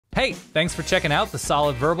Hey, thanks for checking out The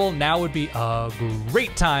Solid Verbal. Now would be a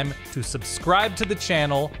great time to subscribe to the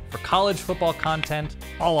channel for college football content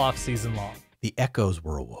all off season long. The echoes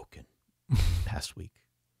were awoken past week.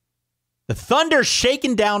 The thunder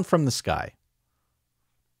shaken down from the sky.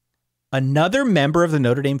 Another member of the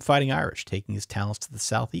Notre Dame Fighting Irish taking his talents to the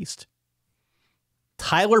southeast.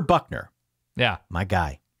 Tyler Buchner. Yeah. My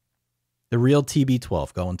guy. The real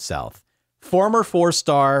TB12 going south. Former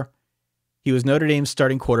four-star. He was Notre Dame's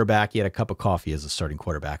starting quarterback. He had a cup of coffee as a starting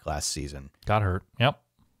quarterback last season. Got hurt. Yep.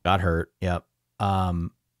 Got hurt. Yep.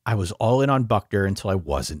 I was all in on Buchner until I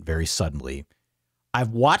wasn't very suddenly. I've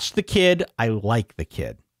watched the kid. I like the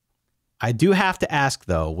kid. I do have to ask,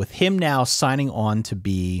 though, with him now signing on to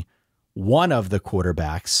be one of the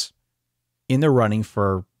quarterbacks in the running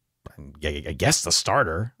for, I guess, the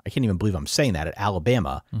starter. I can't even believe I'm saying that, at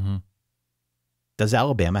Alabama. Mm-hmm. Does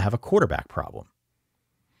Alabama have a quarterback problem?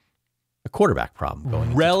 A quarterback problem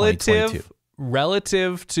going into 2022.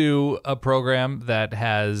 Relative to a program that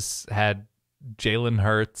has had Jalen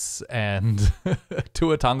Hurts and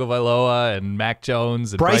Tua Tagovailoa and Mac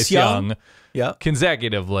Jones and Bryce Young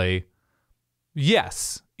consecutively,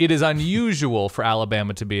 yes, it is unusual for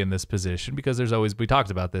Alabama to be in this position because there's always, we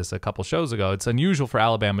talked about this a couple shows ago, it's unusual for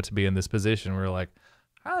Alabama to be in this position. We're like,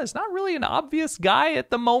 there's not really an obvious guy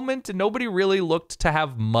at the moment, and nobody really looked to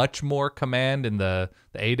have much more command in the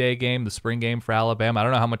A-Day game, the spring game for Alabama. I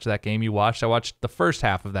don't know how much of that game you watched. I watched the first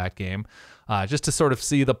half of that game just to sort of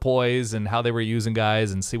see the poise and how they were using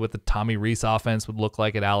guys and see what the Tommy Rees offense would look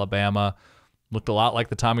like at Alabama. Looked a lot like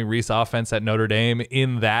the Tommy Rees offense at Notre Dame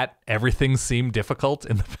in that everything seemed difficult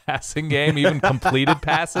in the passing game, even completed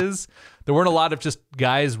passes. There weren't a lot of just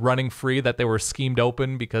guys running free that they were schemed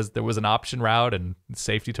open because there was an option route and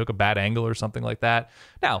safety took a bad angle or something like that.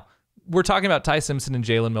 Now, we're talking about Ty Simpson and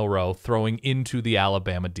Jalen Milroe throwing into the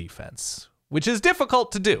Alabama defense, which is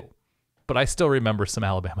difficult to do. But I still remember some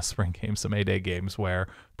Alabama spring games, some A-Day games where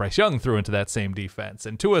Bryce Young threw into that same defense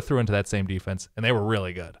and Tua threw into that same defense, and they were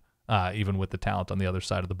really good. Even with the talent on the other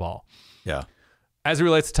side of the ball. Yeah. As it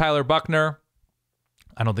relates to Tyler Buchner,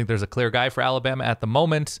 I don't think there's a clear guy for Alabama at the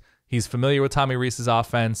moment. He's familiar with Tommy Rees's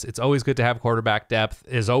offense. It's always good to have quarterback depth.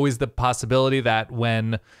 There's always the possibility that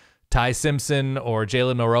when Ty Simpson or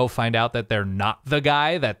Jalen Milroe find out that they're not the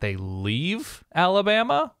guy, that they leave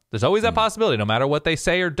Alabama. There's always that possibility. No matter what they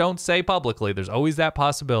say or don't say publicly, there's always that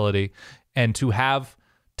possibility. And to have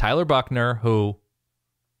Tyler Buchner, who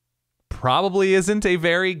probably isn't a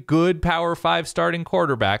very good Power 5 starting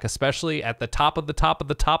quarterback, especially at the top of the top of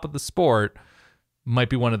the top of the sport, might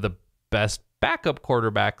be one of the best backup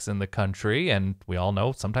quarterbacks in the country. And we all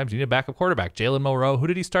know sometimes you need a backup quarterback. Jalen Milroe, who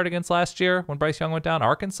did he start against last year when Bryce Young went down?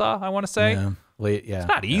 Arkansas, I want to say. It's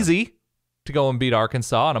not easy to go and beat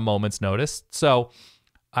Arkansas on a moment's notice. So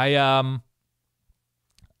I'm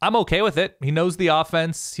okay with it. He knows the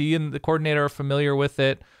offense. He and the coordinator are familiar with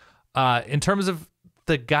it. In terms of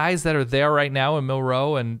the guys that are there right now in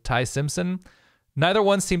Milroe and Ty Simpson, neither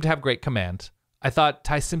one seemed to have great command. I thought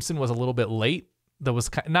Ty Simpson was a little bit late. There was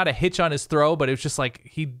not a hitch on his throw, but it was just like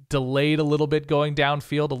he delayed a little bit going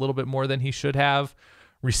downfield a little bit more than he should have.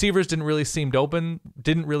 Receivers didn't really seem open,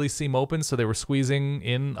 so they were squeezing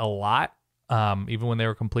in a lot, even when they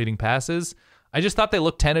were completing passes. I just thought they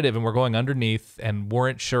looked tentative and were going underneath and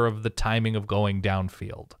weren't sure of the timing of going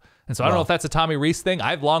downfield. And so I don't know if that's a Tommy Rees thing.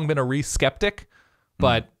 I've long been a Rees skeptic.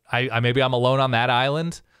 But maybe I'm alone on that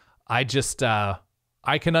island. I just, I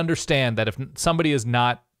can understand that if somebody is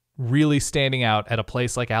not really standing out at a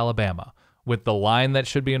place like Alabama with the line that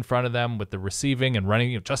should be in front of them, with the receiving and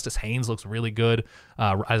running, Justice Haynes looks really good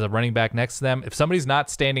as a running back next to them. If somebody's not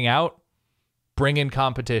standing out, bring in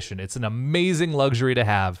competition. It's an amazing luxury to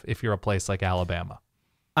have if you're a place like Alabama.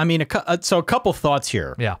 I mean, so a couple thoughts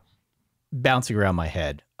here. Yeah. Bouncing around my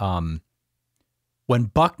head. When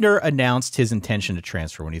Buchner announced his intention to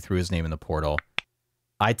transfer, when he threw his name in the portal,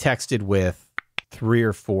 I texted with 3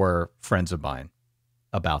 or 4 friends of mine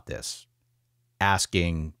about this,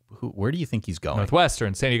 asking, where do you think he's going?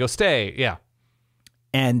 Northwestern, San Diego State, yeah.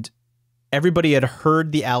 And everybody had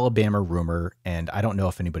heard the Alabama rumor, and I don't know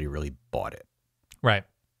if anybody really bought it. Right.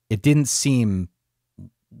 It didn't seem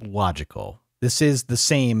logical. This is the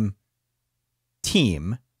same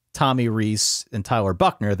team, Tommy Rees and Tyler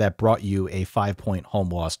Buchner, that brought you a 5-point home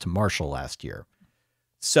loss to Marshall last year.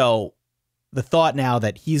 So the thought now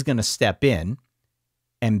that he's going to step in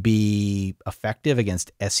and be effective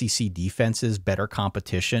against SEC defenses, better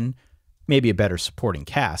competition, maybe a better supporting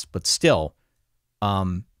cast, but still,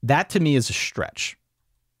 that to me is a stretch.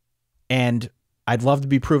 And I'd love to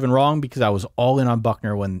be proven wrong because I was all in on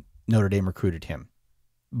Buchner when Notre Dame recruited him.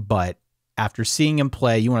 But after seeing him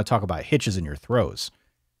play, you want to talk about hitches in your throws.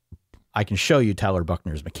 I can show you Tyler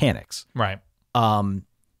Buchner's mechanics. Right.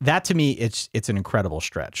 That to me, it's an incredible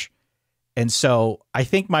stretch. And so I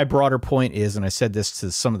think my broader point is, and I said this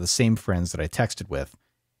to some of the same friends that I texted with,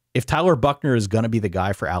 if Tyler Buchner is going to be the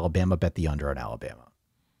guy for Alabama, bet the under on Alabama.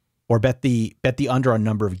 Or bet the under on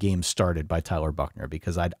number of games started by Tyler Buchner,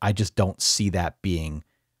 because I just don't see that being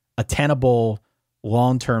a tenable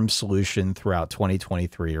long-term solution throughout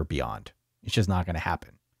 2023 or beyond. It's just not going to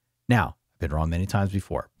happen. Now, I've been wrong many times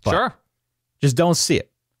before, but sure, just don't see it.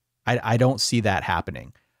 I don't see that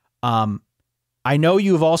happening. I know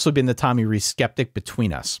you've also been the Tommy Rees skeptic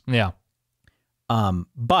between us. Yeah.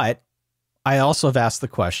 But I also have asked the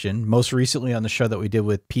question, most recently on the show that we did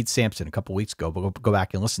with Pete Sampson a couple weeks ago, but go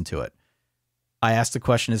back and listen to it. I asked the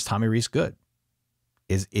question, is Tommy Rees good?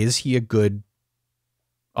 Is he a good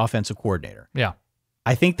offensive coordinator? Yeah.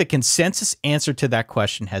 I think the consensus answer to that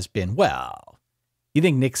question has been, well, you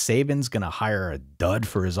think Nick Saban's going to hire a dud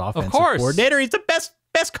for his offensive coordinator? He's the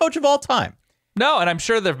best coach of all time. No, and I'm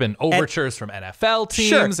sure there have been overtures from NFL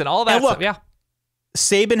teams and all that stuff. Yeah.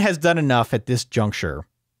 Saban has done enough at this juncture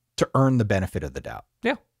to earn the benefit of the doubt.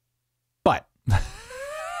 Yeah. But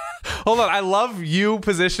hold on. I love you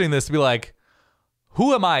positioning this to be like,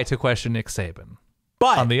 who am I to question Nick Saban?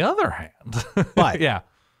 But on the other hand, yeah,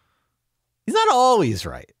 he's not always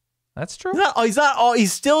right. That's true.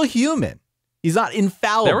 He's still human. He's not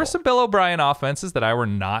infallible. There were some Bill O'Brien offenses that I was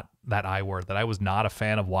not a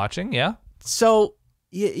fan of watching. Yeah. So,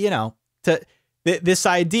 this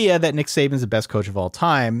idea that Nick Saban's the best coach of all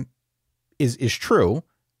time is true.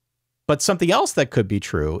 But something else that could be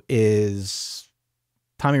true is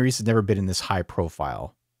Tommy Rees has never been in this high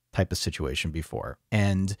profile type of situation before.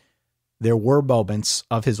 And there were moments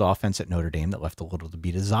of his offense at Notre Dame that left a little to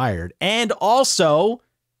be desired. And also,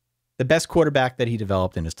 the best quarterback that he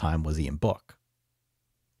developed in his time was Ian Book,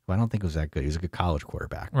 who I don't think was that good. He was a good college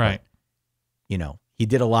quarterback. Right. But, he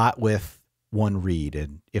did a lot with one read,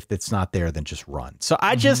 and if it's not there, then just run. So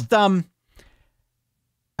I just, I'm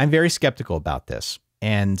very skeptical about this.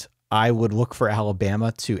 And I would look for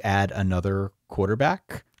Alabama to add another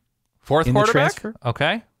quarterback. Fourth quarterback?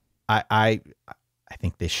 Okay. I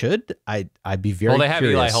think they should. I'd be very Well, they have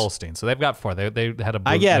curious. Eli Holstein, so they've got four. They had a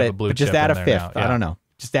blue, I get it, blue but just chip add in a there fifth. now. Yeah. I don't know.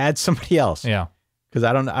 Just add somebody else. Yeah. Because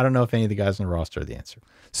I don't know if any of the guys on the roster are the answer.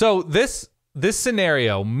 So this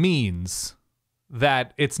scenario means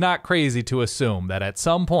that it's not crazy to assume that at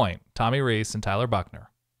some point, Tommy Rees and Tyler Buchner,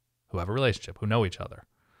 who have a relationship, who know each other,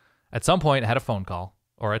 at some point had a phone call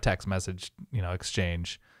or a text message,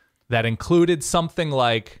 exchange that included something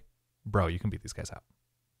like, bro, you can beat these guys out.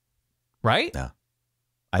 Right? Yeah.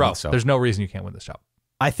 I think so. There's no reason you can't win this job.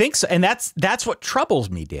 I think so. And that's what troubles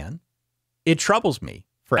me, Dan. It troubles me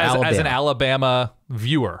for Alabama. As an Alabama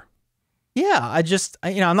viewer. Yeah,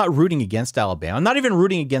 I'm not rooting against Alabama. I'm not even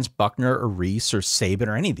rooting against Buchner or Rees or Saban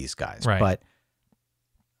or any of these guys. Right. But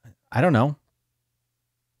I don't know.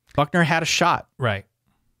 Buchner had a shot. Right.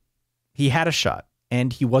 He had a shot.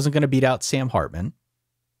 And he wasn't going to beat out Sam Hartman,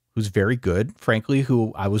 who's very good, frankly,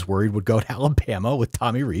 who I was worried would go to Alabama with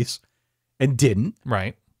Tommy Rees and didn't.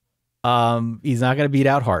 Right. He's not going to beat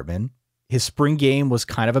out Hartman. His spring game was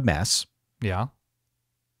kind of a mess. Yeah.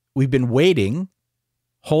 We've been waiting,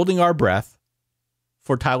 holding our breath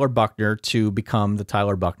for Tyler Buchner to become the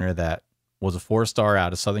Tyler Buchner that was a 4-star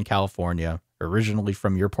out of Southern California, originally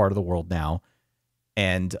from your part of the world now,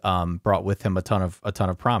 and brought with him a ton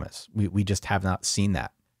of promise. We just have not seen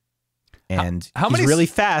that. And he's really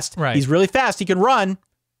fast. Right. He's really fast. He can run.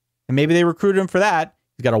 And maybe they recruited him for that.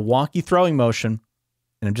 He's got a wonky throwing motion.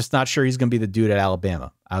 And I'm just not sure he's going to be the dude at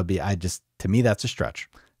Alabama. To me, that's a stretch.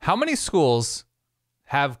 How many schools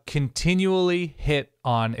have continually hit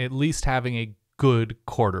on at least having a good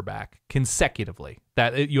quarterback consecutively?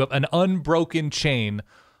 That you have an unbroken chain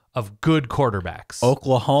of good quarterbacks.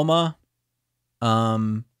 Oklahoma.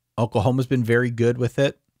 Oklahoma's been very good with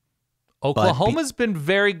it. Oklahoma's been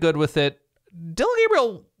very good with it. Dylan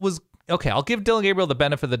Gabriel was okay. I'll give Dylan Gabriel the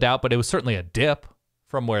benefit of the doubt, but it was certainly a dip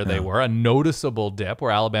from where they were, a noticeable dip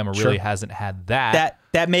where Alabama really hasn't had that.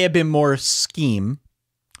 That may have been more scheme,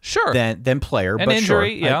 than player, an but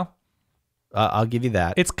injury, sure. yeah. I'll give you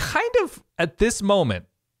that. It's kind of at this moment,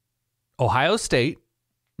 Ohio State,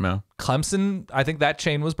 no, Clemson. I think that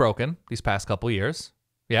chain was broken these past couple of years.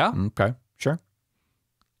 Yeah. Okay. Sure.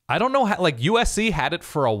 I don't know how, like USC had it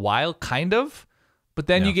for a while, kind of, but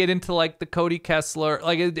then you get into like the Cody Kessler,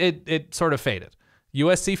 like it sort of faded.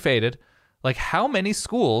 USC faded. Like how many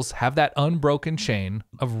schools have that unbroken chain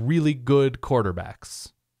of really good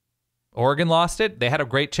quarterbacks? Oregon lost it. They had a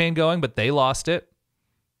great chain going, but they lost it.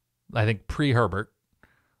 I think pre-Herbert.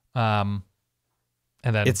 And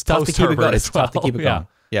then it's tough to keep it going. It's tough to keep it going.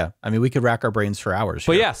 Yeah. I mean, we could rack our brains for hours.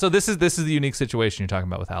 But yeah, so this is the unique situation you're talking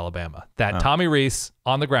about with Alabama. That Tommy Rees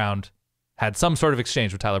on the ground had some sort of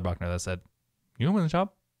exchange with Tyler Buchner that said, "You can win the job.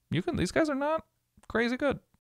 You can. These guys are not crazy good."